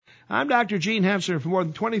I'm Dr. Gene Henson. For more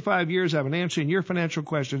than 25 years, I've been answering your financial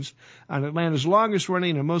questions on Atlanta's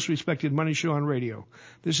longest-running and most respected money show on radio.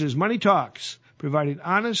 This is Money Talks, providing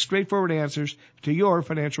honest, straightforward answers to your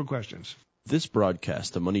financial questions. This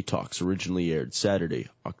broadcast of Money Talks originally aired Saturday,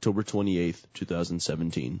 October 28th,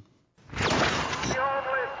 2017.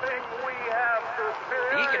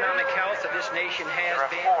 Nation has there are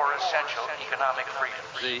four essential economic freedoms.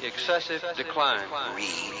 The excessive decline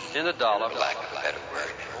in the dollar. Lack of a better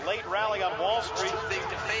word. The late rally on Wall Street. Too big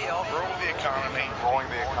to fail. Growing the economy. Growing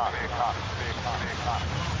the economy.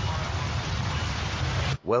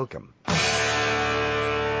 Welcome.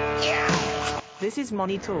 Yeah. This is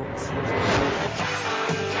Money Talks.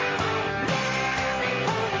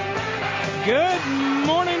 Good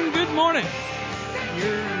morning. Good morning.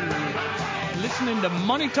 You're listening to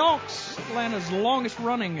Money Talks, Atlanta's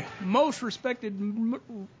longest-running, most respected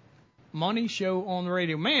money show on the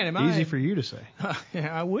radio. Man, am I... Easy for you to say.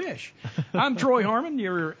 Yeah, I wish. I'm Troy Harmon,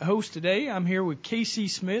 your host today. I'm here with Casey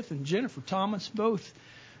Smith and Jennifer Thomas, both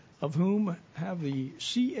of whom have the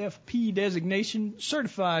CFP designation,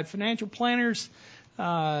 Certified Financial Planners,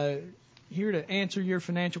 here to answer your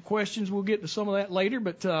financial questions. We'll get to some of that later,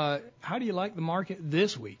 but how do you like the market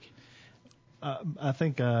this week? I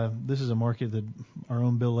think this is a market that our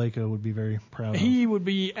own Bill Lako would be very proud of. He would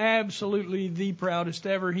be absolutely the proudest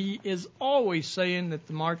ever. He is always saying that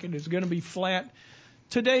the market is going to be flat.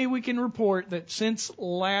 Today we can report that since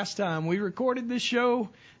last time we recorded this show,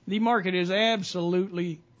 the market is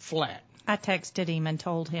absolutely flat. I texted him and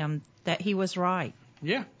told him that he was right.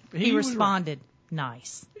 Yeah. He responded,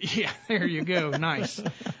 nice. Yeah, there you go. Nice.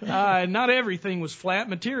 Not everything was flat.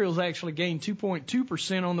 Materials actually gained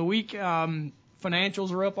 2.2% on the week.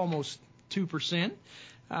 Financials are up almost 2%.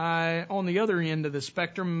 On the other end of the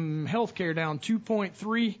spectrum, healthcare down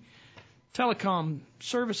 2.3%. Telecom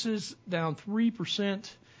services down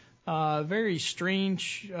 3%. Very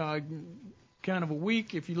strange kind of a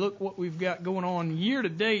week. If you look what we've got going on year to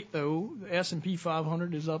date, though, the S&P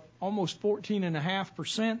 500 is up almost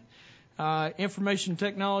 14.5%. Information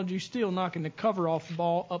technology still knocking the cover off the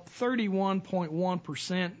ball, up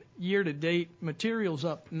 31.1% year to date. Materials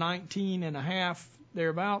up 19.5%,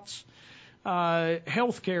 thereabouts.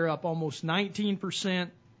 Healthcare up almost 19%.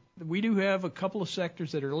 We do have a couple of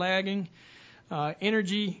sectors that are lagging.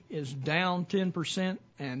 Energy is down 10%,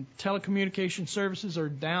 and telecommunication services are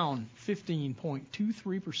down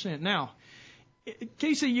 15.23%. Now,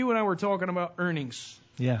 Casey, you and I were talking about earnings.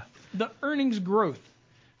 Yeah. The earnings growth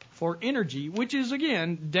for energy, which is,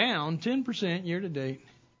 again, down 10% year-to-date.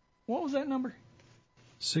 What was that number?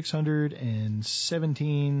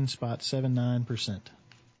 617.79%.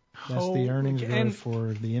 That's the earnings growth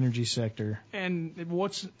for the energy sector. And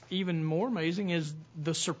what's even more amazing is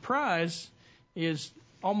the surprise is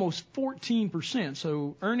almost 14%.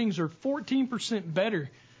 So earnings are 14% better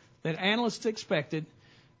than analysts expected.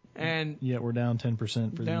 And yet we're down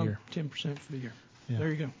 10% for the year. Down 10% for the year. Yeah. There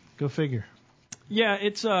you go. Go figure. Yeah,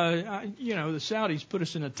 it's, the Saudis put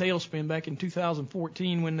us in a tailspin back in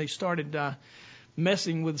 2014 when they started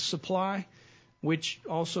messing with supply, which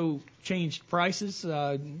also changed prices,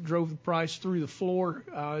 drove the price through the floor,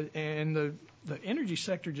 and the energy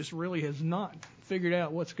sector just really has not figured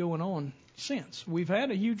out what's going on since. We've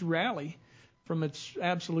had a huge rally from its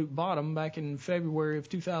absolute bottom back in February of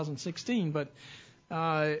 2016, but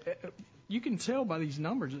you can tell by these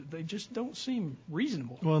numbers that they just don't seem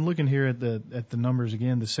reasonable. Well, and looking here at the numbers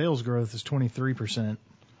again, the sales growth is 23%,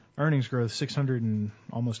 earnings growth 618%.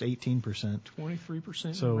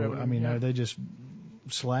 23%. So revenue, I mean, yeah. Are they just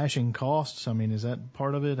slashing costs? I mean, is that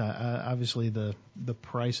part of it? Obviously, the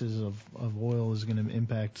prices of oil is going to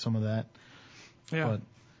impact some of that. Yeah. But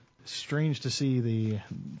it's strange to see the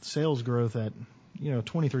sales growth at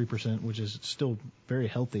 23%, which is still very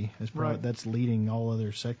healthy. Right. That's leading all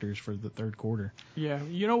other sectors for the third quarter. Yeah,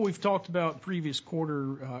 we've talked about previous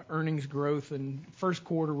quarter earnings growth, and first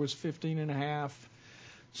quarter was 15.5.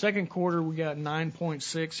 Second quarter we got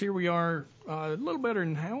 9.6. Here we are, a little better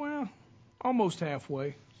than almost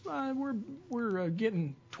halfway. We're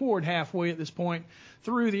getting toward halfway at this point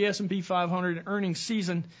through the S&P 500 earnings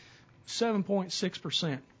season.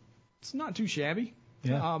 7.6%. It's not too shabby.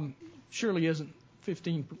 Yeah. Surely isn't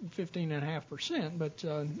 15.5%, but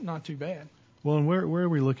not too bad. Well, and where are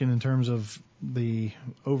we looking in terms of the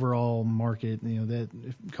overall market?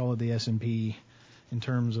 Call it the S&P, in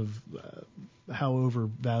terms of how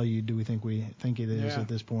overvalued do we think it is at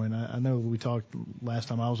this point? I know we talked last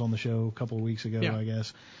time I was on the show a couple of weeks ago. I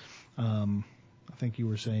guess. I think you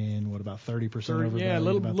were saying, about 30% overvalued? Yeah, a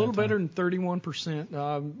little better than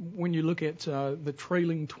 31%. When you look at the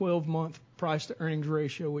trailing 12-month price-to-earnings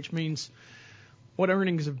ratio, which means what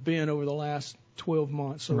earnings have been over the last 12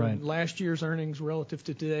 months. So right. Last year's earnings relative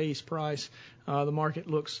to today's price, the market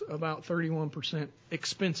looks about 31%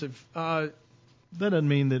 expensive. That doesn't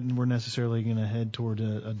mean that we're necessarily going to head toward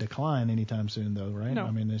a decline anytime soon, though, right? No.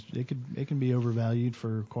 I mean, it can be overvalued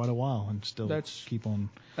for quite a while and still keep on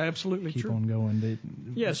going.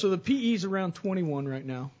 Yeah. So the PE is around 21 right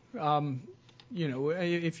now.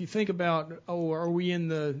 If you think about, are we in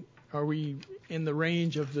the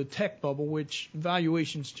range of the tech bubble, which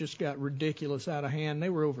valuations just got ridiculous out of hand? They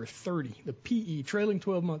were over 30. The PE, trailing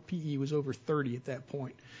 12-month PE, was over 30 at that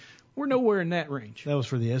point. We're nowhere in that range. That was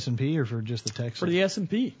for the S&P or for just the tech? For the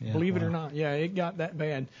S&P, believe it or not. Yeah, it got that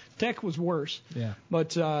bad. Tech was worse. Yeah.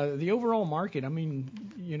 But the overall market, I mean,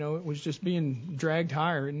 it was just being dragged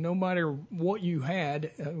higher. And no matter what you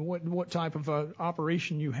had, what type of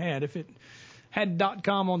operation you had, if it had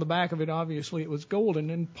 .com on the back of it, obviously it was golden.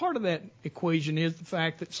 And part of that equation is the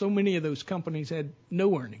fact that so many of those companies had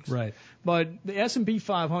no earnings. Right. But the S&P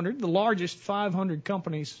 500, the largest 500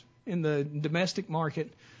 companies in the domestic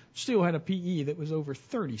market, still had a PE that was over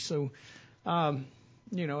 30. So,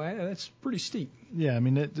 that's pretty steep. Yeah, I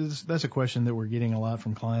mean, that's a question that we're getting a lot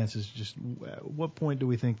from clients is just at what point do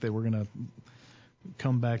we think that we're going to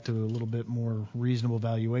come back to a little bit more reasonable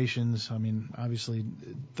valuations? I mean, obviously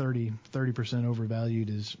 30% overvalued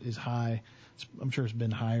is high. I'm sure it's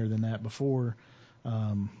been higher than that before.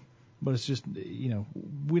 But it's just,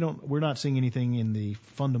 we're not seeing anything in the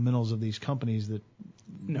fundamentals of these companies that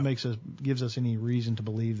gives us any reason to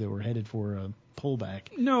believe that we're headed for a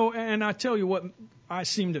pullback. No, and I tell you what I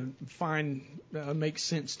seem to find makes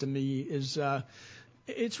sense to me is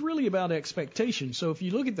it's really about expectation. So if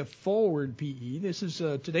you look at the forward PE, this is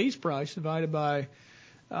today's price divided by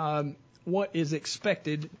what is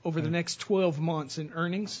expected over the next 12 months in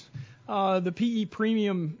earnings. The PE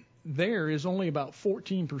premium there is only about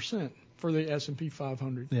 14% for the S&P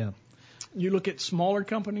 500. Yeah. You look at smaller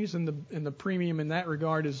companies, and the premium in that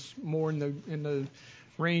regard is more in the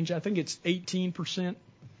range. I think it's 18%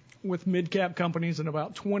 with mid cap companies and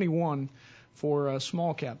about 21 for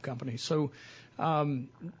small cap companies. So,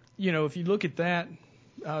 if you look at that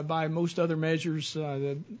by most other measures,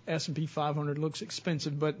 the S&P 500 looks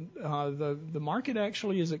expensive, but the market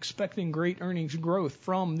actually is expecting great earnings growth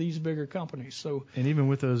from these bigger companies. So, and even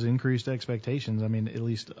with those increased expectations, I mean, at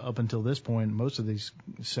least up until this point, most of these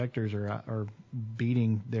sectors are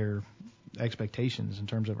beating their expectations in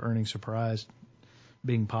terms of earnings surprise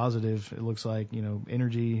being positive. It looks like,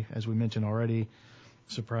 energy, as we mentioned already,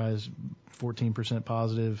 surprise 14%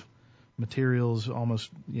 positive. Materials almost,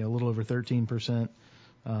 a little over 13%.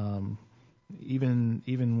 Even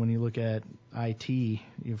when you look at IT,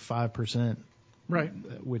 5%, right?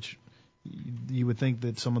 Which you would think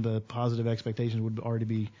that some of the positive expectations would already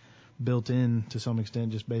be built in to some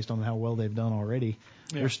extent, just based on how well they've done already.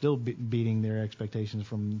 Yeah. They're still beating their expectations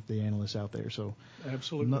from the analysts out there. So,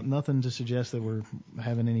 absolutely, nothing to suggest that we're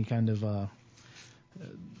having any kind of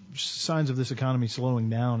signs of this economy slowing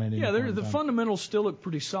down. At any the fundamentals still look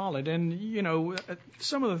pretty solid. And,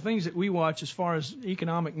 some of the things that we watch as far as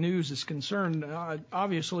economic news is concerned,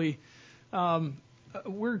 obviously,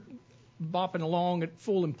 we're bopping along at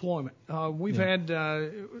full employment. We've had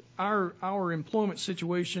our employment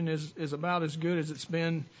situation is about as good as it's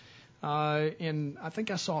been in, I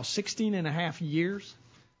think I saw 16 and a half years.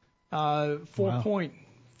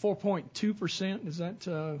 4.2%. Is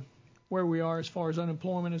that where we are as far as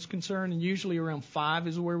unemployment is concerned? And usually around 5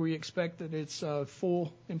 is where we expect that it's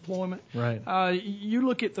full employment. Right. You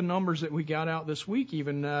look at the numbers that we got out this week,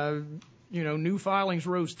 even new filings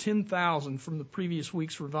rose 10,000 from the previous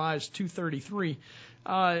week's revised 233.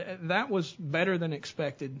 That was better than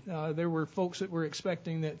expected. There were folks that were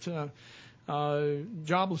expecting that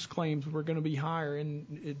jobless claims were going to be higher,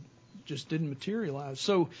 and it just didn't materialize.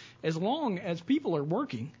 So as long as people are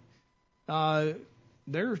working,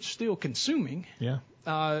 they're still consuming. Yeah.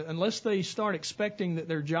 Unless they start expecting that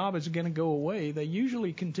their job is going to go away, they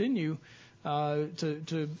usually continue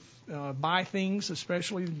to buy things,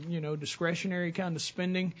 especially discretionary kind of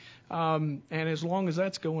spending. And as long as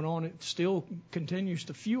that's going on, it still continues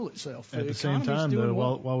to fuel itself. At the same time, though,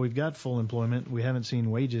 while we've got full employment, we haven't seen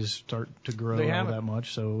wages start to grow all that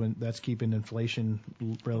much. So that's keeping inflation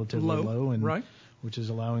relatively low, and right. which is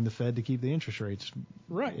allowing the Fed to keep the interest rates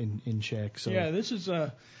right in check. So this is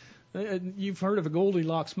you've heard of a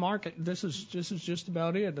Goldilocks market. This is just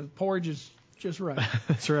about it. The porridge is just right.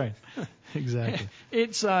 That's right. Exactly.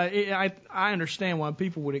 It's I understand why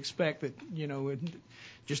people would expect that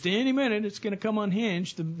just any minute it's going to come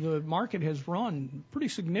unhinged. The market has run pretty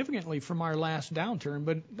significantly from our last downturn,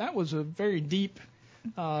 but that was a very deep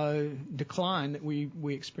decline that we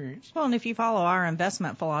experience. Well, and if you follow our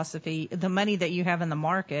investment philosophy, the money that you have in the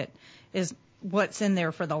market is what's in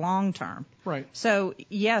there for the long term. Right. So,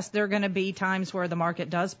 yes, there are going to be times where the market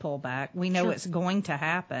does pull back. We know Sure. it's going to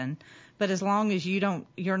happen. But as long as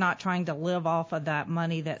you're not trying to live off of that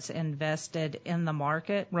money that's invested in the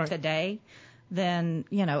market Right. today, then,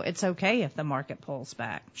 it's okay if the market pulls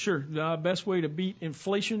back. Sure. The best way to beat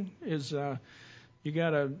inflation is you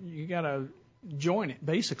gotta join it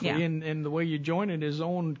basically, Yeah. and the way you join it is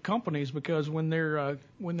own companies, because when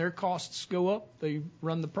their costs go up, they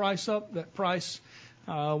run the price up. That price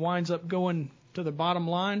winds up going to the bottom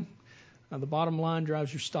line. The bottom line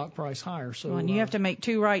drives your stock price higher. So And you have to make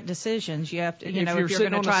two right decisions. You have to, if if you're you're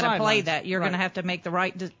sitting going to on the try to play sidelines. that, you're Right. going to have to make the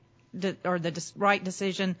right right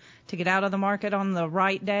decision to get out of the market on the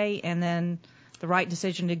right day, and then the right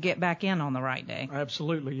decision to get back in on the right day.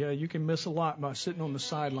 Absolutely, yeah. You can miss a lot by sitting on the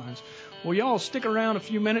sidelines. Well, y'all stick around a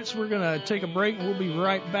few minutes. We're going to take a break, and we'll be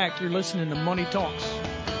right back. You're listening to Money Talks.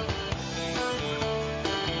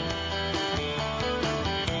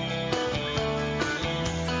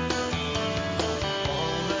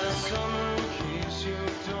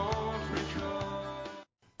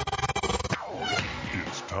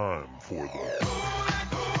 It's time for the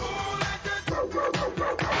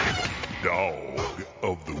Dog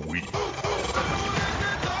of the Week.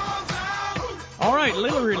 All right,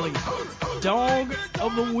 literally, Dog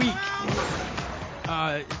of the Week.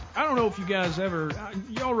 I don't know if you guys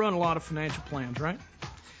y'all run a lot of financial plans, right?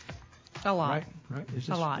 A lot. Right. Is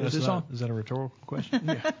A lot. Is this on? that a rhetorical question?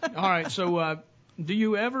 Yeah. All right. So, do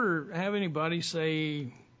you ever have anybody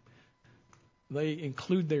say they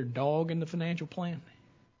include their dog in the financial plan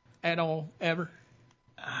at all, ever?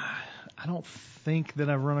 I don't think that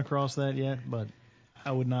I've run across that yet, but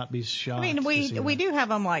I would not be shocked. I mean, to we see we that. do have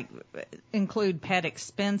them include pet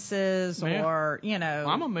expenses Yeah. or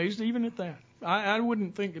I'm amazed even at that. I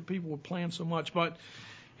wouldn't think that people would plan so much. But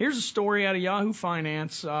here's a story out of Yahoo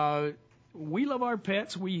Finance. We love our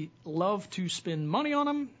pets. We love to spend money on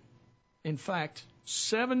them. In fact,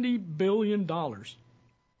 $70 billion,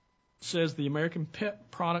 says the American Pet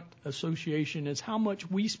Product Association, is how much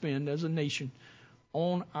we spend as a nation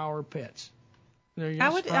on our pets. Are you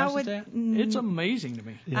not surprised at that? It's amazing to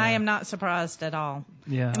me. Yeah. I am not surprised at all.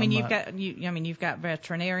 Yeah, I mean, I'm you've got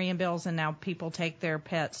veterinarian bills, and now people take their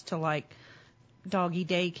pets to like doggy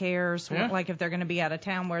daycares, Yeah. like if they're going to be out of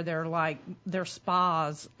town, where they're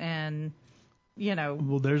spas and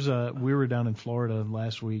Well, we were down in Florida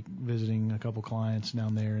last week visiting a couple clients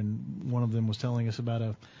down there, and one of them was telling us about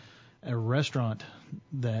a restaurant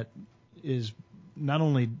that is not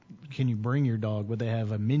only can you bring your dog, but they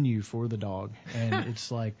have a menu for the dog, and it's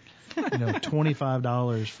like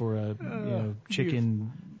 $25 for a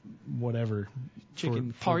chicken whatever.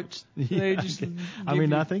 Chicken parts. Yeah. They just I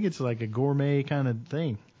mean, I think it's like a gourmet kind of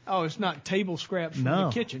thing. Oh, it's not table scraps from No.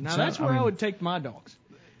 the kitchen. Now, So, that's where I I mean- would take my dogs.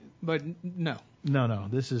 But no. No,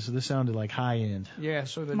 this sounded like high end. Yeah,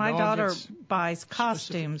 so the my dog daughter gets buys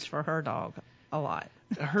costumes for her dog a lot.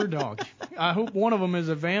 her dog. I hope one of them is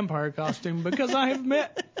a vampire costume, because I have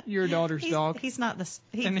met your daughter's dog. He's not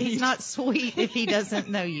And he's he's- not sweet if he doesn't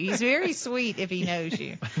know you. He's very sweet if he knows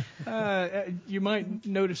you. You might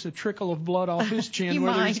notice a trickle of blood off his chin, You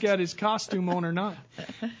whether he's might. got his costume on or not.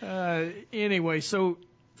 Anyway, so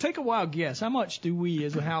take a wild guess. How much do we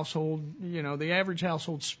as a household, the average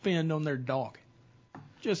household, spend on their dog?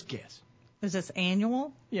 Just guess. Is this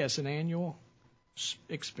annual? Yes, an annual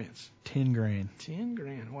expense. $10,000.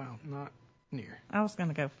 $10,000. Wow, not near. I was going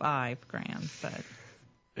to go $5,000, but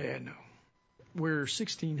Yeah, no. We're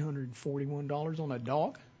 $1,641 on a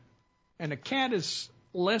dog, and a cat is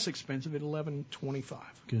less expensive at $1,125.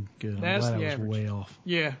 Good. I'm That's glad the I was average. way off.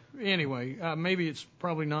 Yeah. Anyway, maybe it's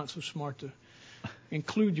probably not so smart to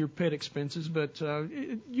include your pet expenses, but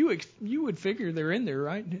you would figure they're in there,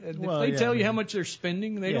 right? If Well, they yeah, tell I you mean- how much they're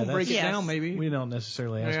spending, they Yeah, don't break it that's- down. Maybe. We don't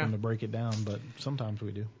necessarily ask Yeah. them to break it down, but sometimes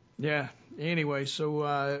we do. Yeah. Anyway,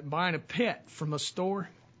 so buying a pet from a store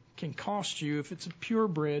can cost you, if it's a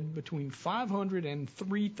purebred, between $500 and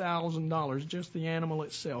 $3,000, just the animal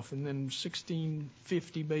itself, and then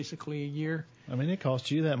 $1,650 basically a year. I mean, it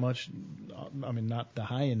costs you that much. I mean, not the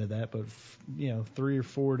high end of that, but $300 or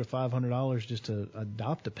 $400 to $500 just to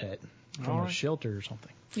adopt a pet from All a right. shelter or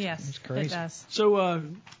something. yes, It's crazy. it does. So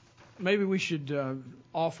maybe we should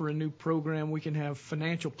offer a new program. We can have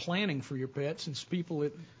financial planning for your pets, since people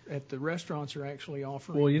at the restaurants are actually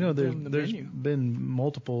offering Well, them the there's menu. been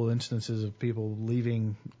multiple instances of people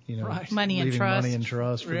leaving, Right. Money in leaving trust. money in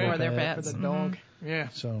trust for Yeah, their pet. pets. for the dog. Yeah,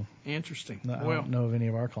 So interesting. I Well, don't know of any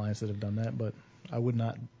of our clients that have done that, but I would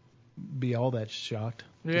not be all that shocked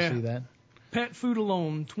Yeah. to see that. Pet food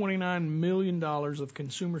alone, $29 million of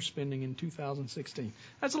consumer spending in 2016.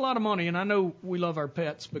 That's a lot of money, and I know we love our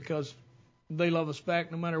pets because they love us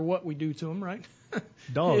back no matter what we do to them, right?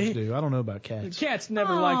 Dogs do. I don't know about cats. Cats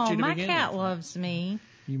never liked you to my begin cat with. loves me.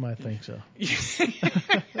 You might think so.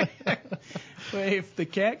 Well, if the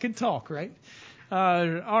cat could talk, right?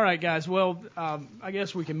 All right, guys. Well, I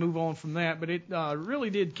guess we can move on from that. But it really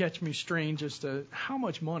did catch me strange as to how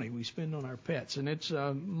much money we spend on our pets. And it's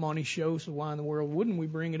a money show, so why in the world wouldn't we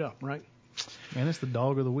bring it up, right? And it's the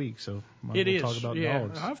dog of the week, so might It as well is. talk about Yeah,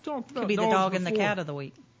 dogs. I've talked about Could be the dogs dog and the before. cat of the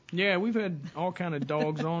week. Yeah, we've had all kind of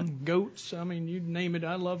dogs on, goats. I mean, you name it.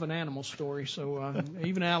 I love an animal story. So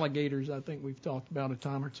even alligators, I think we've talked about a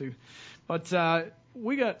time or two. But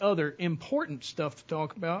we got other important stuff to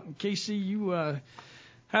talk about. And Casey, you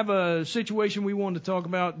have a situation we wanted to talk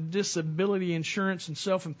about: disability insurance and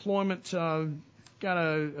self-employment. Got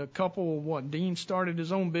a couple. Dean started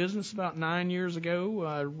his own business about 9 years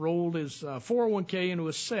ago. Rolled his 401k into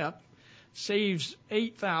a SEP. Saves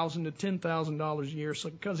 $8,000 to $10,000 a year, so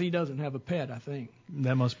because he doesn't have a pet, I think.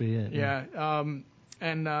 That must be it. Yeah.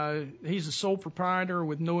 And he's a sole proprietor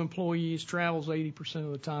with no employees. Travels 80%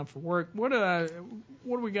 of the time for work. What do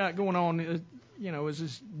we got going on? Is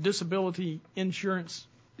this disability insurance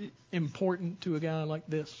important to a guy like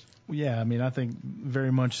this? Yeah, I mean, I think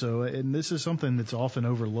very much so. And this is something that's often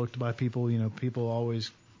overlooked by people. People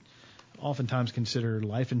oftentimes consider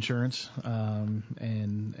life insurance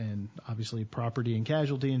and obviously property and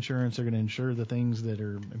casualty insurance. They're going to insure the things that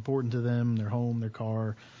are important to them, their home, their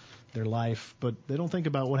car, their life. But they don't think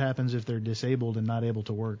about what happens if they're disabled and not able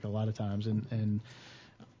to work a lot of times. And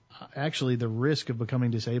actually, the risk of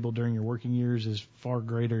becoming disabled during your working years is far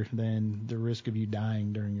greater than the risk of you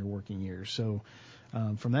dying during your working years. So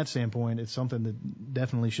from that standpoint, it's something that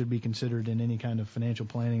definitely should be considered in any kind of financial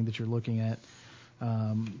planning that you're looking at.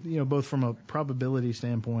 Both from a probability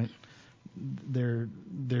standpoint,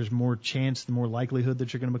 there's more chance, the more likelihood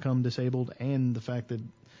that you're going to become disabled, and the fact that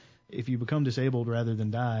if you become disabled rather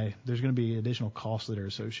than die, there's going to be additional costs that are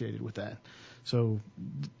associated with that. So,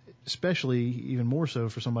 especially even more so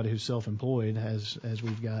for somebody who's self-employed, as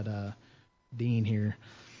we've got Dean here,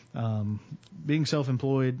 being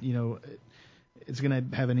self-employed, it's going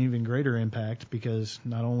to have an even greater impact because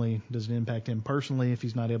not only does it impact him personally, if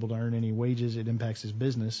he's not able to earn any wages, it impacts his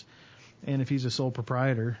business. And if he's a sole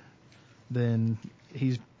proprietor, then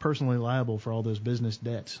he's personally liable for all those business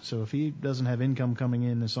debts. So if he doesn't have income coming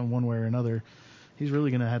in some one way or another, he's really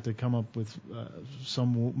going to have to come up with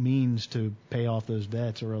some means to pay off those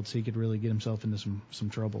debts, or else he could really get himself into some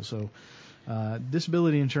trouble. So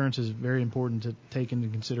disability insurance is very important to take into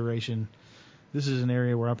consideration. This is an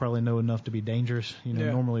area where I probably know enough to be dangerous.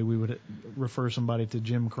 Normally we would refer somebody to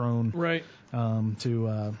Jim Crone, right,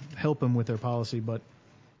 to help them with their policy. But,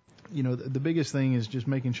 the biggest thing is just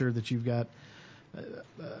making sure that you've got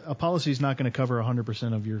a policy is not going to cover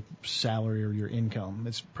 100% of your salary or your income.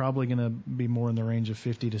 It's probably going to be more in the range of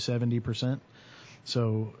 50 to 70%.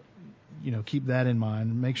 So, keep that in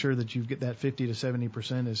mind. Make sure that you get that 50 to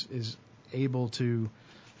 70% is able to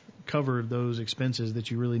cover those expenses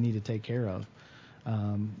that you really need to take care of.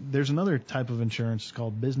 There's another type of insurance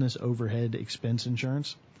called business overhead expense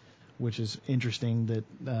insurance, which is interesting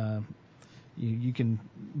that you can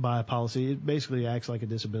buy a policy. It basically acts like a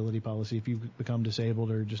disability policy. If you become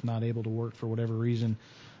disabled or just not able to work for whatever reason,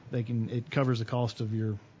 it covers the cost of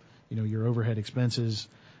your overhead expenses,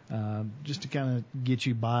 just to kind of get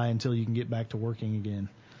you by until you can get back to working again.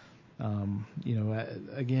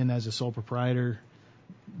 Again, as a sole proprietor,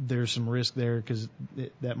 there's some risk there because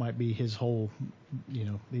that might be his whole,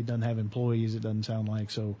 he doesn't have employees, it doesn't sound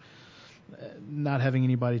like. So not having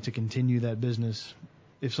anybody to continue that business,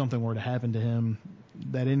 if something were to happen to him,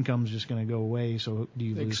 that income's just going to go away. So do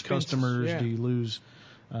you lose customers? Yeah. Do you lose,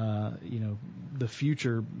 the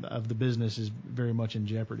future of the business is very much in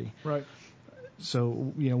jeopardy. Right. So,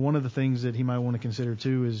 one of the things that he might want to consider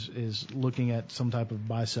too is looking at some type of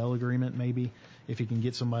buy-sell agreement, maybe, if he can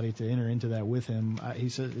get somebody to enter into that with him.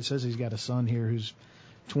 It says he's got a son here who's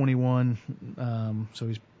 21, so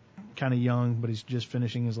he's kind of young, but he's just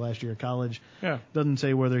finishing his last year of college. Yeah. Doesn't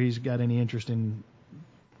say whether he's got any interest in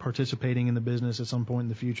participating in the business at some point in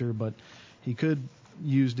the future, but he could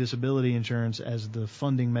use disability insurance as the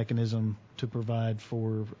funding mechanism to provide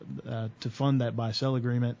for to fund that buy-sell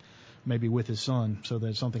agreement, maybe with his son, so that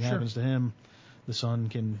if something happens to him, the son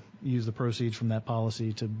can use the proceeds from that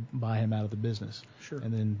policy to buy him out of the business. Sure.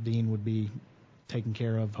 And then Dean would be taken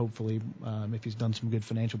care of, hopefully, if he's done some good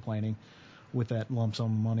financial planning, with that lump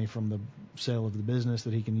sum money from the sale of the business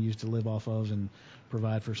that he can use to live off of and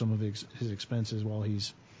provide for some of his expenses while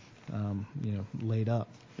he's laid up.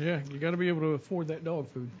 Yeah, you got to be able to afford that dog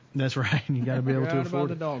food. That's right. You got to be able to afford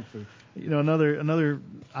the dog food. Another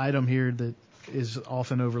item here that is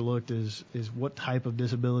often overlooked is what type of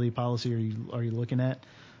disability policy are you looking at?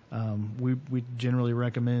 We generally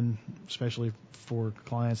recommend, especially for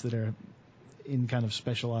clients that are in kind of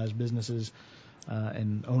specialized businesses,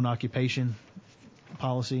 an own occupation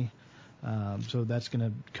policy. So that's going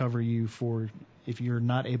to cover you for if you're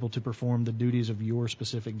not able to perform the duties of your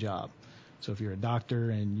specific job. So if you're a doctor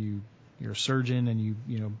and you're a surgeon and you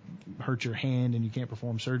hurt your hand and you can't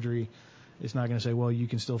perform surgery, it's not going to say, well, you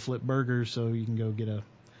can still flip burgers, so you can go get a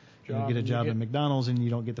job at McDonald's and you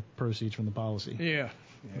don't get the proceeds from the policy. Yeah.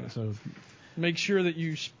 So make sure that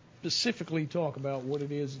you specifically talk about what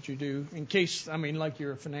it is that you do in case, like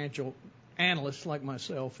you're a financial analyst like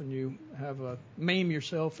myself and you have maim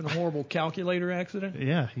yourself in a horrible calculator accident.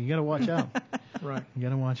 Yeah, you got to watch out. Right. You got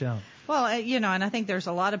to watch out. Well, and I think there's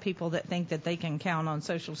a lot of people that think that they can count on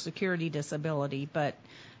Social Security disability, but,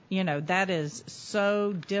 that is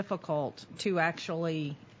so difficult to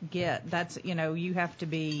actually get. That's, you have to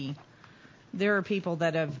be, there are people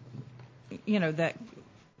that have, that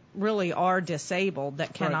really are disabled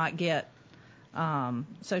that cannot get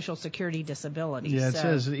Social Security disability. Yeah, it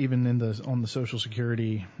says even on the Social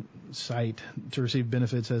Security site, to receive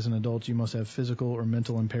benefits as an adult, you must have physical or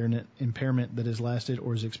mental impairment that has lasted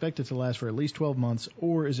or is expected to last for at least 12 months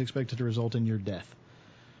or is expected to result in your death.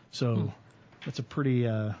 So that's a pretty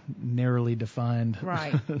narrowly defined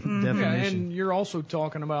definition. Yeah, and you're also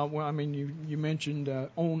talking about, you mentioned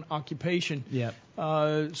own occupation. Yeah.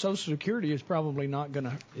 Social Security is probably not going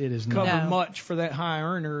to cover much for that high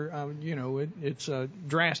earner. It's a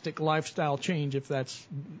drastic lifestyle change if that's,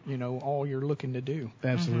 all you're looking to do.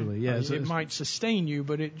 Absolutely, yes. It might sustain you,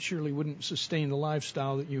 but it surely wouldn't sustain the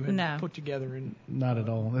lifestyle that you had put together. Not at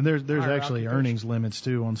all. And there's actually earnings limits,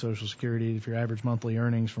 too, on Social Security. If your average monthly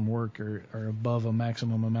earnings from work are above a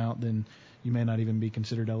maximum amount, then you may not even be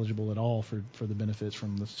considered eligible at all for the benefits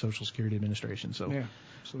from the Social Security Administration. So,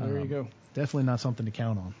 so there you go. Definitely not something to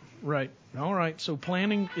count on. Right. All right. So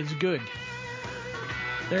planning is good.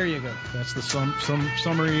 There you go. That's the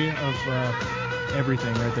summary of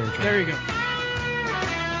everything right there, Charlie. There you go.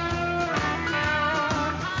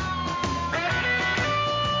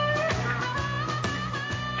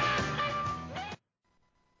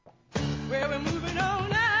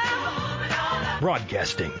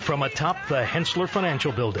 Broadcasting from atop the Hensler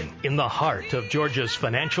Financial Building in the heart of Georgia's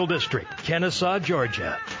financial district, Kennesaw,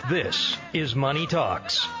 Georgia. This is Money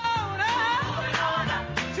Talks.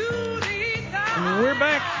 And we're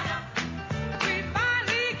back.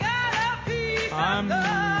 I'm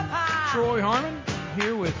Troy Harmon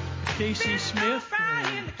here with Casey Smith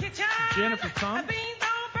and Jennifer Thomas.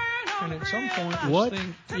 And at some point, what?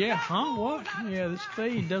 This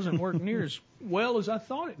fade doesn't work near as well as I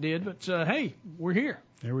thought it did. But hey, we're here.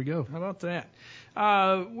 There we go. How about that?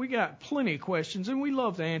 We got plenty of questions, and we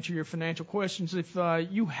love to answer your financial questions. If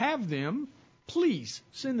you have them, please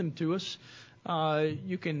send them to us.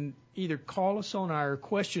 You can either call us on our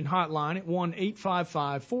question hotline at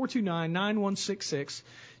 1-855-429-9166.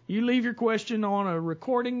 You leave your question on a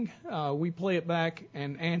recording. We play it back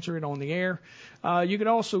and answer it on the air. You could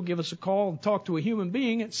also give us a call and talk to a human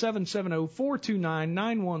being at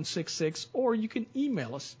 770-429-9166, or you can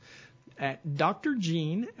email us at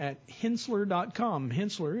drgene@hensler.com.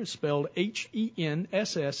 Hensler is spelled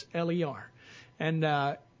Hensssler. And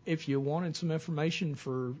if you wanted some information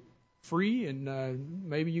for free and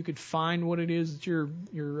maybe you could find what it is that you're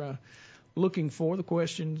looking for,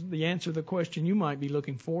 the answer to the question you might be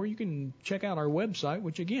looking for, you can check out our website,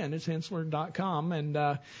 which again is Hensler.com, and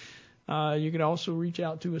you can also reach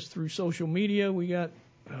out to us through social media. We got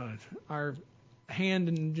our hand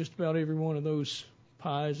in just about every one of those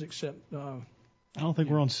pies except I don't think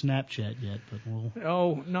we're on Snapchat yet, but we'll.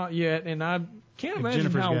 Oh, not yet, and I can't imagine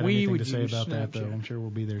Jennifer's how got we anything would to say use about Snapchat. that, though. I'm sure we'll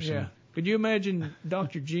be there soon. Yeah. Could you imagine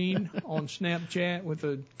Dr. Gene on Snapchat with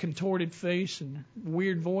a contorted face and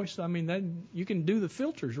weird voice? I mean, that you can do the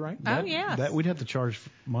filters, right? Yes. That we'd have to charge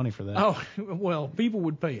money for that. Oh, well, people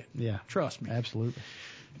would pay it. Yeah. Trust me. Absolutely.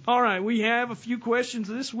 All right, we have a few questions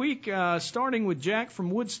this week, starting with Jack from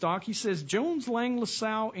Woodstock. He says, Jones Lang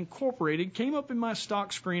LaSalle Incorporated came up in my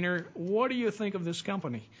stock screener. What do you think of this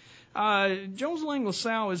company? Jones Lang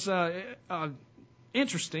LaSalle is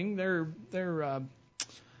interesting. They're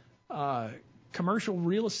commercial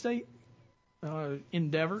real estate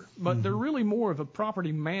endeavor, but they're really more of a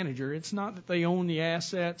property manager. It's not that they own the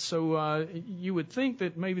assets, so you would think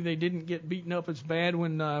that maybe they didn't get beaten up as bad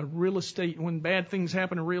when bad things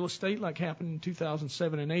happen in real estate, like happened in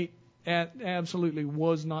 2007 and 8 That absolutely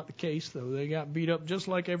was not the case, though. They got beat up just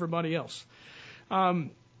like everybody else.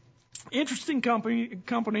 Interesting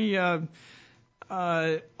company.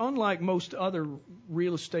 Unlike most other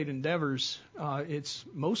real estate endeavors, it's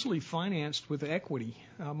mostly financed with equity.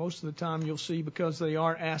 Most of the time you'll see, because they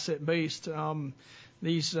are asset-based,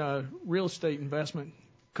 these real estate investment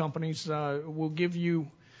companies will give you,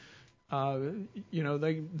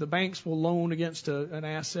 the banks will loan against an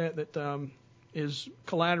asset that is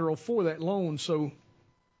collateral for that loan, so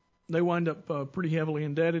they wind up pretty heavily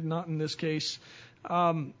indebted. Not in this case.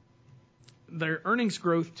 Their earnings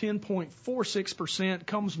growth, 10.46%,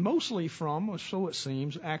 comes mostly from, so it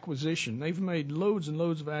seems, acquisition. They've made loads and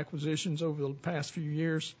loads of acquisitions over the past few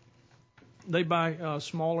years. They buy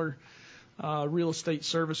smaller real estate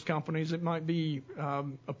service companies. It might be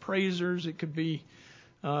appraisers. It could be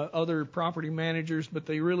other property managers, but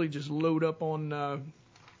they really just load up on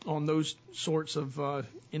those sorts of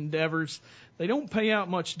endeavors. They don't pay out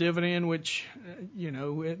much dividend, which,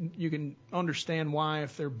 you can understand why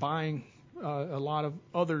if they're buying a lot of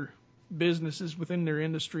other businesses within their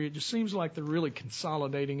industry. It just seems like they're really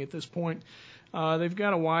consolidating at this point. They've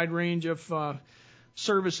got a wide range of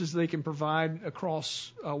services they can provide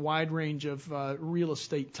across a wide range of real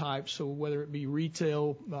estate types. So whether it be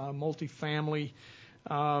retail, multifamily,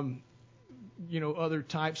 other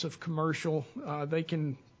types of commercial, they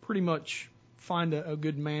can pretty much find a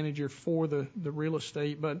good manager for the real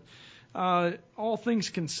estate. But all things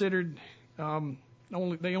considered,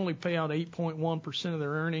 they only pay out 8.1% of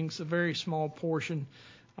their earnings, a very small portion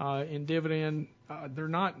in dividend. They're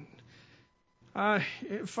not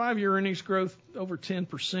 5-year earnings growth over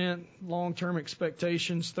 10%, long-term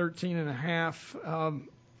expectations 13.5%.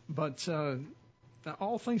 But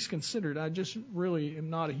all things considered, I just really am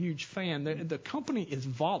not a huge fan. The company is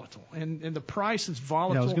volatile, and the price is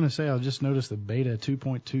volatile. Yeah, I was going to say, I just noticed the beta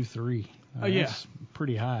 2.23. That's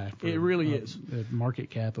pretty high. It really is. A market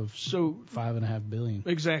cap of $5.5 billion.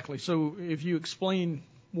 Exactly. So if you explain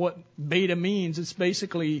what beta means, it's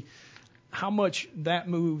basically how much that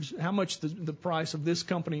moves, how much the price of this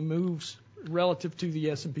company moves relative to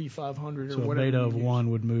the S&P 500 or whatever. So a beta of 1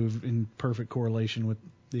 would move in perfect correlation with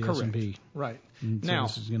the S&P. Right. And so now,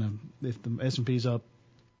 this is if the S&P's up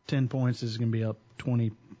 10 points, this is going to be up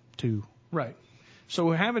 22. Right.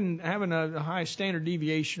 So having a high standard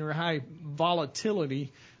deviation or a high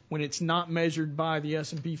volatility when it's not measured by the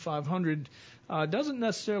S&P 500 doesn't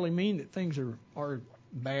necessarily mean that things are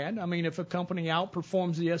bad. I mean, if a company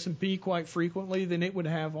outperforms the S&P quite frequently, then it would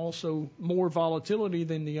have also more volatility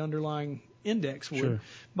than the underlying index would. Sure.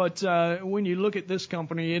 But when you look at this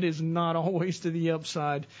company, it is not always to the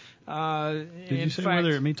upside. Did you say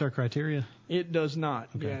whether it meets our criteria? It does not.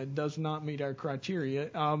 Okay. Yeah, it does not meet our criteria.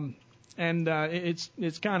 And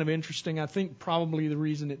it's kind of interesting. I think probably the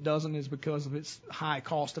reason it doesn't is because of its high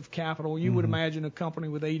cost of capital. You would imagine a company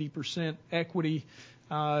with 80% equity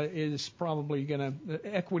is probably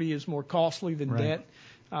equity is more costly than debt.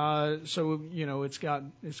 So it's got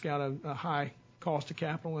a high cost of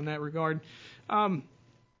capital in that regard.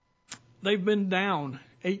 They've been down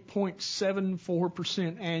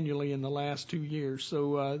 8.74% annually in the last 2 years.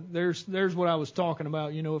 So there's what I was talking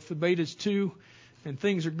about. If the beta's 2 and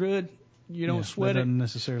things are good, you don't sweat it. That doesn't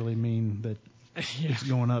necessarily mean that it's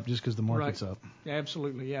going up just because the market's up.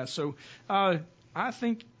 Absolutely, yeah. So I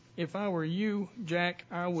think if I were you, Jack,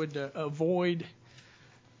 I would avoid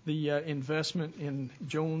the investment in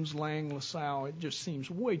Jones Lang LaSalle. It just seems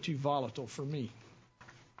way too volatile for me.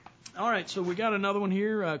 All right, so we got another one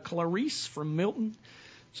here. Clarice from Milton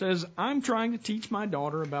says, I'm trying to teach my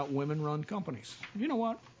daughter about women-run companies. You know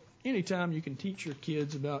what? Anytime you can teach your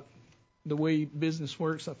kids about the way business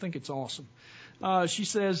works, I think it's awesome. She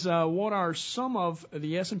says, what are some of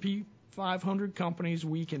the S&P 500 companies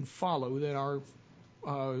we can follow that are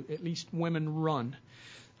at least women-run?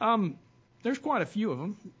 There's quite a few of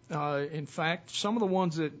them. In fact, some of the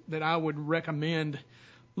ones that I would recommend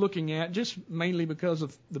looking at, just mainly because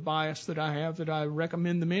of the bias that I have, that I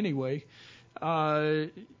recommend them anyway.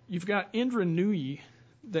 You've got Indra Nooyi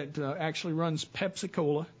that actually runs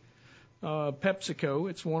Pepsi-Cola.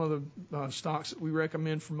 PepsiCo, it's one of the stocks that we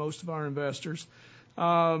recommend for most of our investors.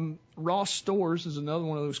 Ross Stores is another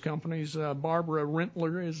one of those companies. Barbara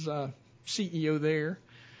Rentler is CEO there.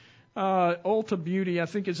 Ulta Beauty, I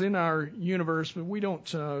think, is in our universe, but we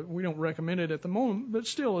don't recommend it at the moment. But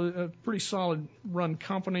still, a pretty solid run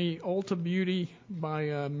company. Ulta Beauty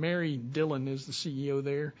by Mary Dillon is the CEO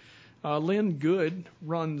there. Lynn Good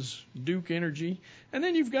runs Duke Energy, and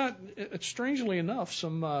then you've got, strangely enough,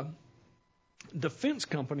 some defense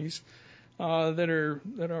companies that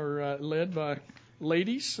are led by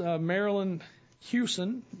ladies. Marilyn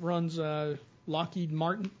Hewson runs Lockheed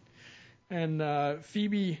Martin, and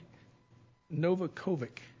Phoebe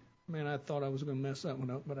Novakovic. Man, I thought I was going to mess that one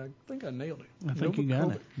up, but I think I nailed it. I think you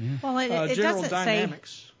got it. Yeah. Well, it General doesn't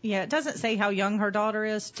Dynamics. say. Yeah, it doesn't say how young her daughter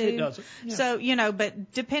is, too. It doesn't. Yeah. So,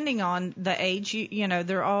 but depending on the age,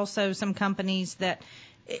 there are also some companies that,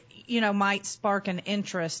 might spark an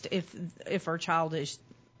interest if her child is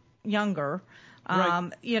younger.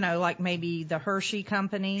 Right. Like maybe the Hershey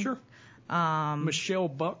Company. Sure. Michelle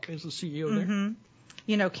Buck is the CEO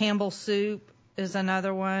there. Campbell Soup is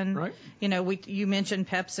another one. Right. You mentioned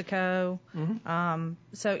PepsiCo. Mm-hmm.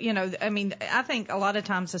 So, I think a lot of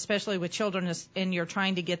times, especially with children, and you're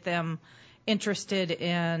trying to get them interested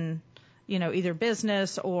in, either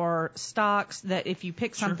business or stocks, that if you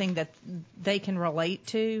pick something that they can relate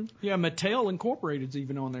to. Yeah, Mattel Incorporated's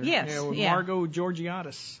even on there. Yes. With Margo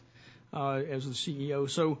Georgiadis as the CEO.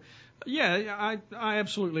 So, yeah, I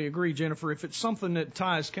absolutely agree, Jennifer. If it's something that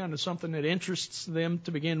ties kind of something that interests them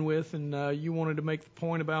to begin with, and you wanted to make the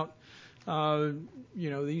point about,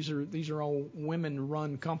 these are all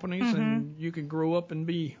women-run companies, and you can grow up and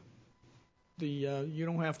be you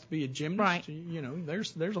don't have to be a gymnast. Right.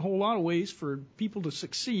 There's a whole lot of ways for people to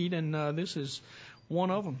succeed, and this is one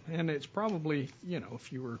of them. And it's probably,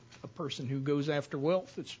 if you were a person who goes after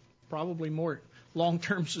wealth, it's probably more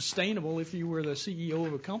long-term sustainable if you were the CEO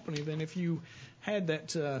of a company than if you had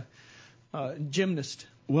that gymnast.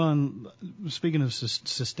 Well, and speaking of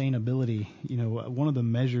sustainability, one of the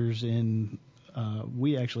measures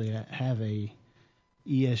we actually have a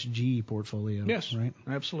ESG portfolio. Yes, right?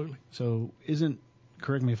 Absolutely. So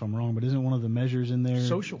correct me if I'm wrong, but isn't one of the measures in there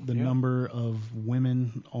the number of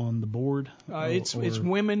women on the board? It's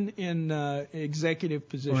women in executive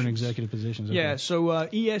positions. Or in executive positions. Okay. Yeah, so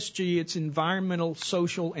ESG, it's environmental,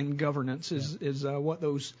 social, and governance is what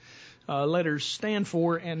those letters stand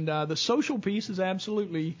for. And the social piece is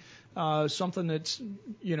absolutely something that's,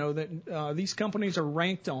 that these companies are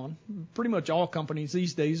ranked on. Pretty much all companies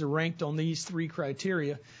these days are ranked on these three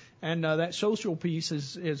criteria. And that social piece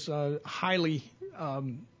is highly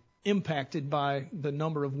impacted by the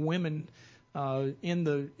number of women in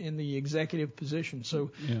the executive position.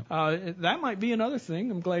 So that might be another thing.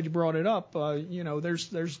 I'm glad you brought it up.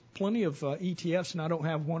 There's plenty of ETFs, and I don't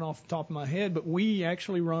have one off the top of my head, but we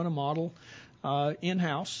actually run a model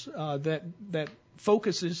in-house that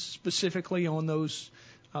focuses specifically on those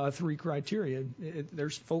three criteria.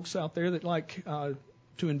 There's folks out there that like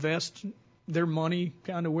to invest their money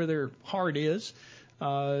kind of where their heart is.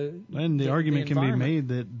 And the argument can be made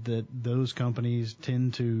that those companies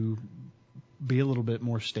tend to be a little bit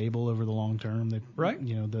more stable over the long term. Right.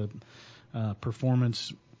 The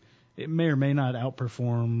performance, it may or may not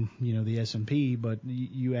outperform, the S&P, but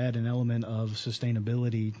you add an element of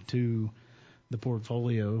sustainability to the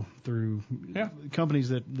portfolio through companies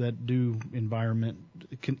that do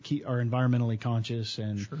are environmentally conscious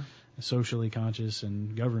and socially conscious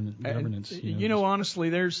and governance. Honestly,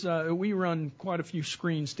 there's we run quite a few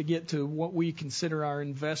screens to get to what we consider our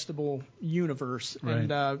investable universe,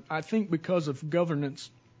 and I think because of governance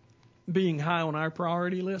being high on our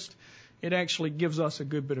priority list, it actually gives us a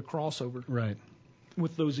good bit of crossover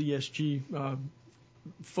with those ESG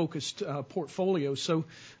focused portfolios. So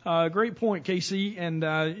great point, Casey. And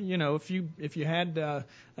if you had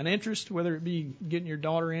an interest, whether it be getting your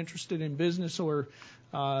daughter interested in business or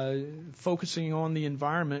focusing on the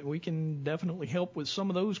environment, we can definitely help with some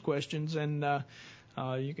of those questions. And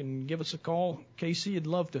you can give us a call. Casey, I'd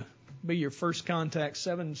love to be your first contact,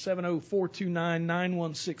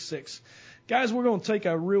 770-429-9166. Guys, we're going to take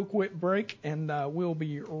a real quick break, and we'll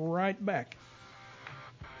be right back.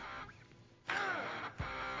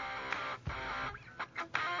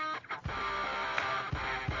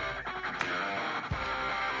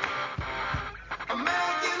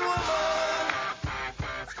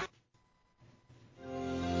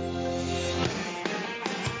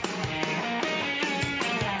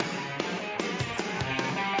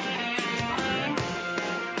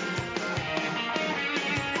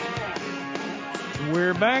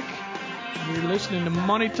 We're back. You're listening to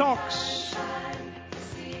Money Talks.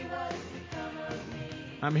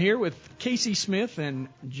 I'm here with Casey Smith and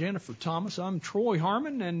Jennifer Thomas. I'm Troy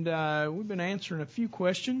Harmon, and we've been answering a few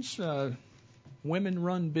questions.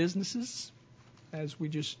 Women-run businesses, as we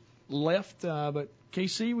just left. But,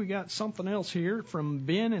 Casey, we got something else here from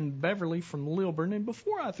Ben and Beverly from Lilburn. And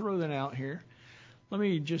before I throw that out here, let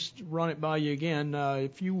me just run it by you again.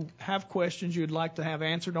 If you have questions you'd like to have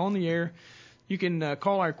answered on the air, You can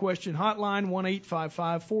call our question hotline,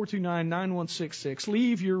 1-855-429-9166.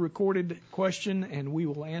 Leave your recorded question, and we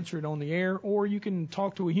will answer it on the air. Or you can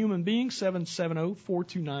talk to a human being,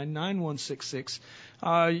 770-429-9166.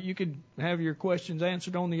 You could have your questions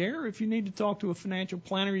answered on the air. If you need to talk to a financial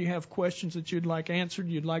planner, you have questions that you'd like answered,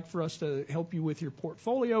 you'd like for us to help you with your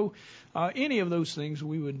portfolio, any of those things,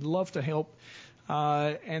 we would love to help.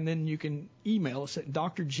 And then you can email us at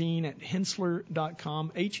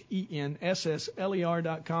drgene@henssler.com,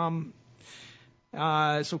 HENSSLER.com.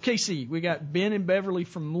 So, KC, we got Ben and Beverly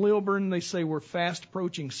from Lilburn. They say we're fast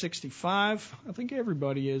approaching 65. I think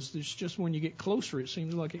everybody is. It's just when you get closer, it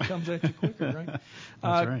seems like it comes at you quicker, right?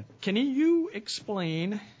 That's right. Can you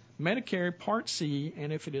explain Medicare Part C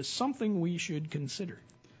and if it is something we should consider?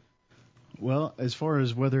 Well, as far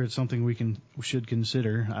as whether it's something we should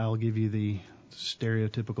consider, I'll give you the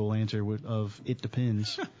stereotypical answer of it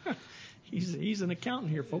depends. He's an accountant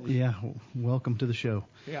here, folks. Yeah, welcome to the show.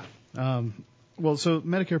 Yeah. Well, so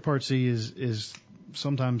Medicare Part C is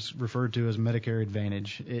sometimes referred to as Medicare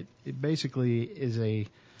Advantage. It basically is a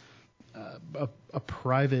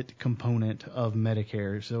private component of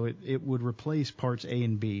Medicare. So it would replace Parts A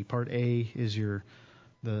and B. Part A is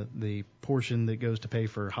the portion that goes to pay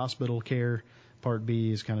for hospital care. Part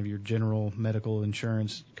B is kind of your general medical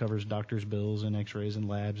insurance, covers doctor's bills and x-rays and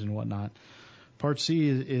labs and whatnot. Part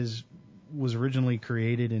C was originally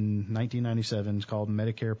created in 1997. It's called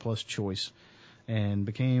Medicare Plus Choice and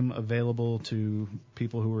became available to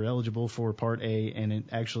people who were eligible for Part A, and it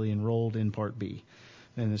actually enrolled in Part B.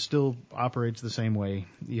 And it still operates the same way.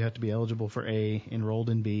 You have to be eligible for A, enrolled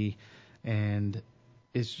in B, and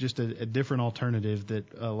it's just a different alternative that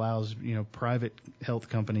allows, private health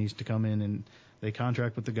companies to come in and they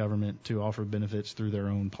contract with the government to offer benefits through their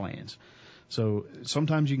own plans. So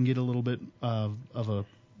sometimes you can get a little bit of a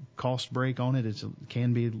cost break on it. It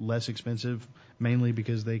can be less expensive, mainly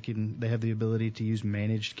because they have the ability to use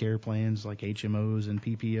managed care plans like HMOs and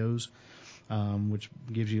PPOs, which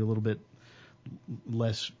gives you a little bit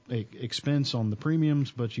less expense on the premiums,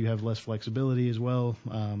 but you have less flexibility as well.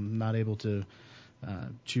 Not able to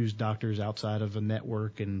choose doctors outside of a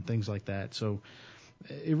network and things like that. So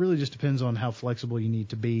it really just depends on how flexible you need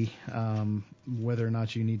to be, whether or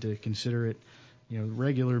not you need to consider it.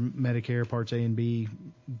 Regular Medicare Parts A and B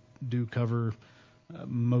do cover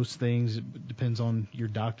most things. It depends on your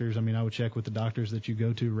doctors. I mean, I would check with the doctors that you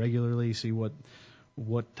go to regularly, see what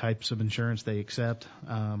types of insurance they accept.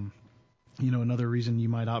 Another reason you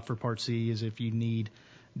might opt for Part C is if you need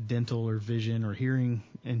dental or vision or hearing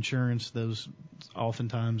insurance. Those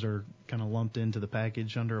oftentimes are kind of lumped into the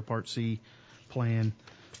package under a Part C plan.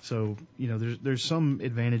 So, there's some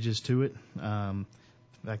advantages to it. The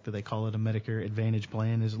fact that they call it a Medicare Advantage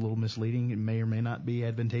plan is a little misleading. It may or may not be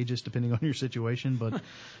advantageous depending on your situation, but,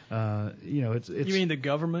 it's... You mean the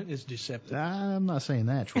government is deceptive? I'm not saying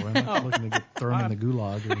that, Troy. I'm not looking to get thrown in the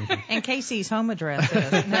gulag or anything. And Casey's home address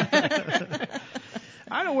is.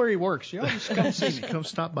 I know where he works. Y'all just come see me. Come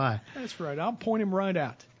stop by. That's right. I'll point him right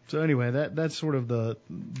out. So anyway, that's sort of the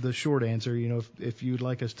short answer. If you'd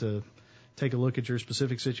like us to take a look at your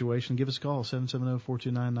specific situation, give us a call,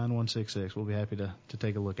 770-429-9166. We'll be happy to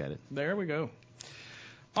take a look at it. There we go.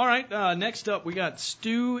 All right, next up we got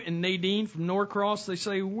Stu and Nadine from Norcross. They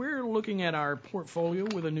say, we're looking at our portfolio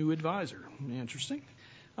with a new advisor. Interesting.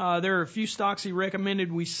 There are a few stocks he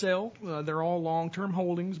recommended we sell. They're all long-term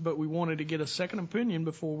holdings, but we wanted to get a second opinion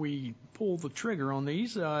before we pull the trigger on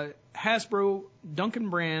these. Hasbro, Dunkin'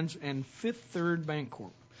 Brands, and Fifth Third Bancorp.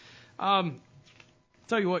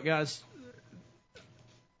 Tell you what, guys.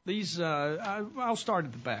 These, I'll start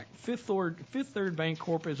at the back. Fifth Third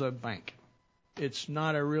Bancorp is a bank. It's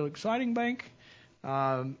not a real exciting bank.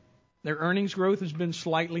 Their earnings growth has been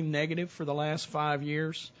slightly negative for the last 5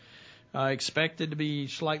 years. Expected to be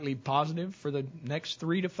slightly positive for the next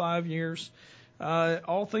 3 to 5 years.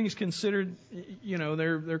 All things considered,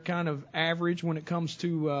 they're kind of average when it comes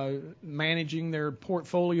to managing their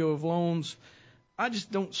portfolio of loans. I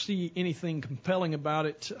just don't see anything compelling about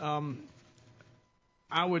it.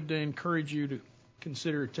 I would encourage you to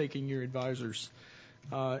consider taking your advisor's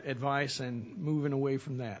advice and moving away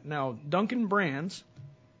from that. Now, Dunkin' Brands,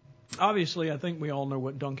 obviously, I think we all know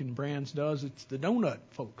what Dunkin' Brands does. It's the donut,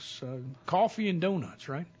 folks. Coffee and donuts,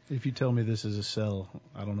 right? If you tell me this is a sell,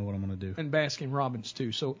 I don't know what I'm going to do. And Baskin-Robbins,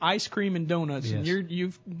 too. So ice cream and donuts, yes. And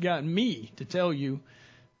you've got me to tell you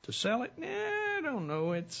to sell it? I don't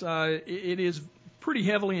know. It is pretty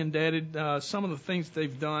heavily indebted. Some of the things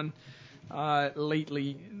they've done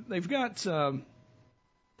lately, they've got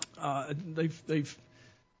they've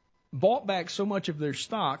bought back so much of their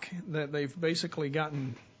stock that they've basically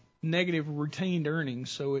gotten negative retained earnings,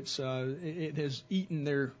 so it has eaten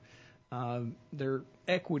their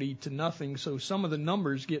equity to nothing. So some of the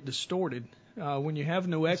numbers get distorted. When you have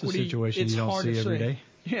no equity, it's a situation it's you don't hard see to every say. day.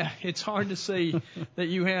 Yeah, it's hard to say that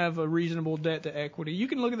you have a reasonable debt to equity. You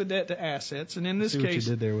can look at the debt to assets, and in this See case, what you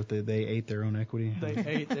did there with they ate their own equity. They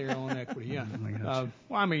ate their own equity. Yeah. Oh my gosh.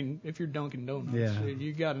 Well, I mean, if you're Dunkin' Donuts, Yeah.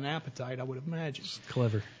 you got an appetite, I would imagine.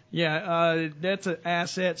 Clever. Yeah, debt to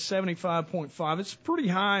assets 75.5. It's a pretty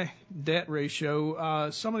high debt ratio.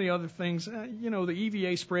 Some of the other things, the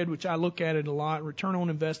EVA spread, which I look at it a lot, return on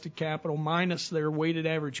invested capital minus their weighted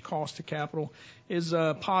average cost of capital, is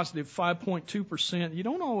positive 5.2%. You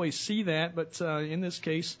don't always see that, but in this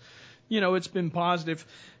case, it's been positive.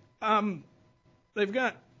 They've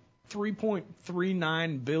got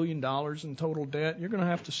 $3.39 billion in total debt. You're going to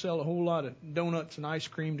have to sell a whole lot of donuts and ice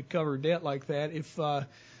cream to cover debt like that if the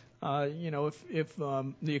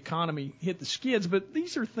economy hit the skids. But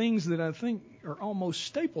these are things that I think are almost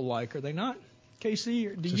staple-like, are they not? Casey,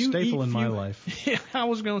 do it's you a staple eat in my life. Yeah, I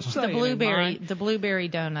was going to say the blueberry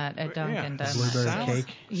donut at Dunkin' Donuts. Blueberry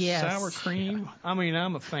cake. Yes. Sour cream. I mean,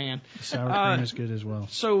 I'm a fan. Sour cream is good as well.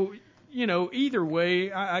 So, either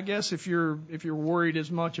way, I guess if you're worried as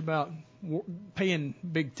much about paying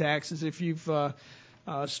big taxes, if you've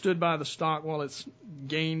stood by the stock while it's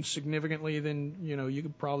gained significantly, then you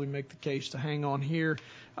could probably make the case to hang on here.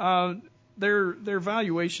 Their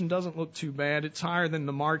valuation doesn't look too bad. It's higher than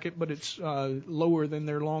the market, but it's lower than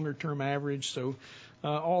their longer-term average. So,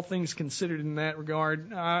 all things considered in that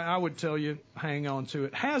regard, I would tell you hang on to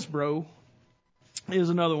it. Hasbro is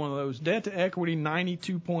another one of those. Debt to equity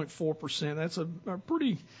 92.4%. That's a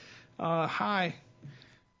pretty high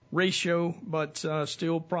ratio, but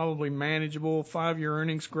still probably manageable. 5-year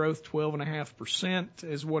earnings growth 12.5%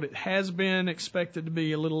 is what it has been. Expected to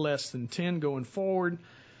be a little less than 10 going forward.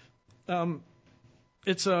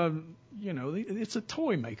 It's a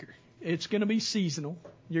toy maker. It's going to be seasonal.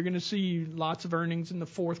 You're going to see lots of earnings in the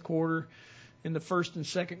fourth quarter. In the first and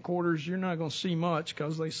second quarters, you're not going to see much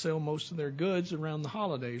because they sell most of their goods around the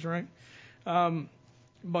holidays, right?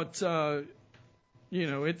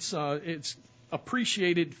 It's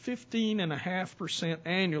appreciated 15.5%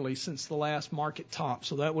 annually since the last market top.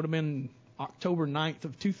 So that would have been October 9th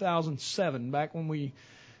of 2007, back when we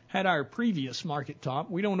had our previous market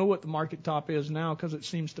top. We don't know what the market top is now because it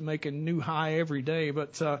seems to make a new high every day,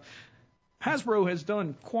 but Hasbro has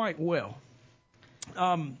done quite well.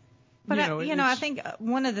 I think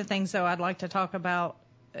one of the things, though, I'd like to talk about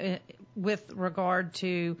with regard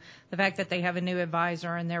to the fact that they have a new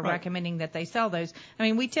advisor and they're recommending that they sell those. I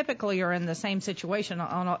mean, we typically are in the same situation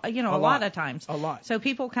on a lot of times. A lot. So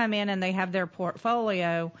people come in and they have their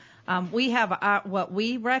portfolio. We have what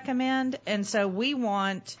we recommend, and so we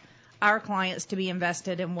want our clients to be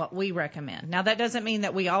invested in what we recommend. Now, that doesn't mean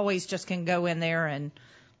that we always just can go in there and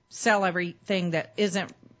sell everything that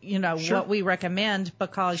isn't what we recommend,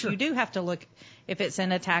 because you do have to look if it's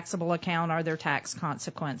in a taxable account, are there tax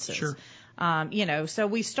consequences? Sure. So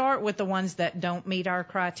we start with the ones that don't meet our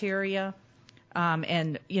criteria,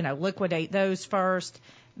 and liquidate those first.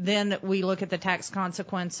 Then we look at the tax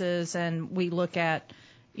consequences and we look at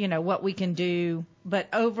what we can do. But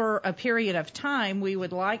over a period of time, we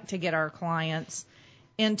would like to get our clients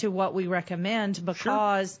into what we recommend,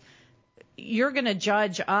 because you're going to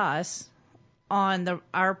judge us on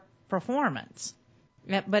our performance.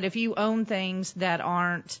 But if you own things that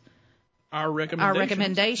aren't our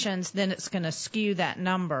recommendations, then it's going to skew that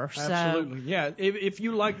number. Absolutely. So, if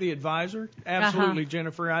you like the advisor, absolutely,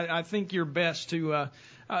 Jennifer. I think your best to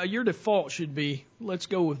your default should be, let's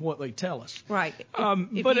go with what they tell us. Right.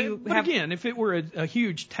 But again, if it were a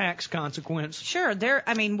huge tax consequence. Sure.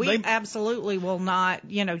 We absolutely will not,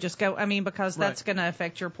 just go, because that's going to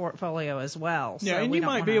affect your portfolio as well. So and you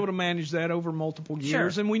might be able to manage that over multiple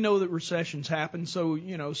years. Sure. And we know that recessions happen. So,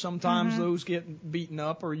 sometimes those get beaten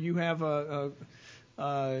up, or you have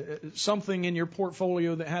something in your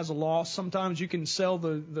portfolio that has a loss. Sometimes you can sell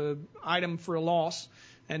the item for a loss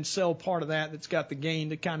and sell part of that's got the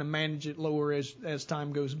gain to kind of manage it lower as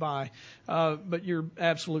time goes by. But you're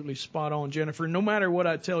absolutely spot on, Jennifer. No matter what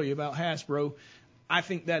I tell you about Hasbro, I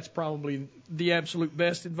think that's probably the absolute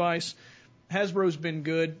best advice. Hasbro's been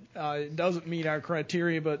good. It doesn't meet our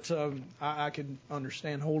criteria, but I could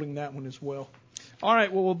understand holding that one as well. All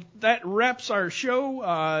right, well, that wraps our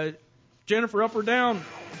show. Jennifer, up or down?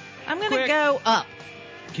 I'm going to go up.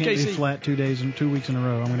 Can't be flat 2 weeks in a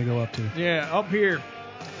row. I'm going to go up too. Yeah, up here.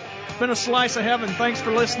 It's been a slice of heaven. Thanks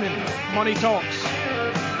for listening. Money Talks.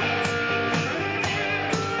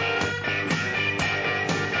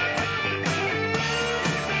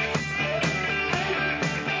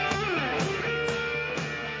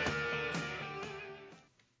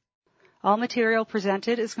 All material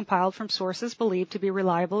presented is compiled from sources believed to be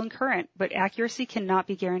reliable and current, but accuracy cannot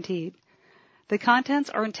be guaranteed. The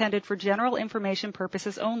contents are intended for general information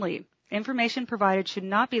purposes only. Information provided should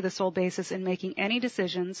not be the sole basis in making any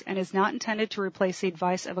decisions and is not intended to replace the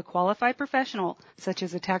advice of a qualified professional, such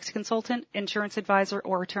as a tax consultant, insurance advisor,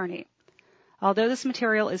 or attorney. Although this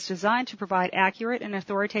material is designed to provide accurate and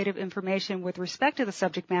authoritative information with respect to the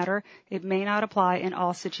subject matter, it may not apply in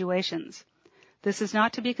all situations. This is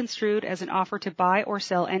not to be construed as an offer to buy or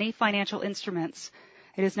sell any financial instruments.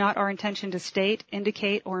 It is not our intention to state,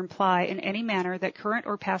 indicate, or imply in any manner that current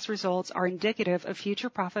or past results are indicative of future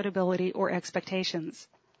profitability or expectations.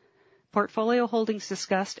 Portfolio holdings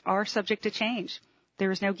discussed are subject to change. There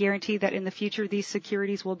is no guarantee that in the future these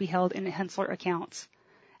securities will be held in Henssler accounts.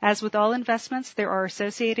 As with all investments, there are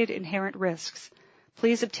associated inherent risks.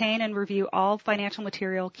 Please obtain and review all financial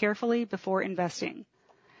material carefully before investing.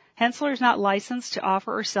 Henssler is not licensed to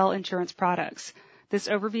offer or sell insurance products. This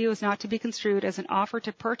overview is not to be construed as an offer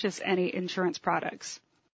to purchase any insurance products.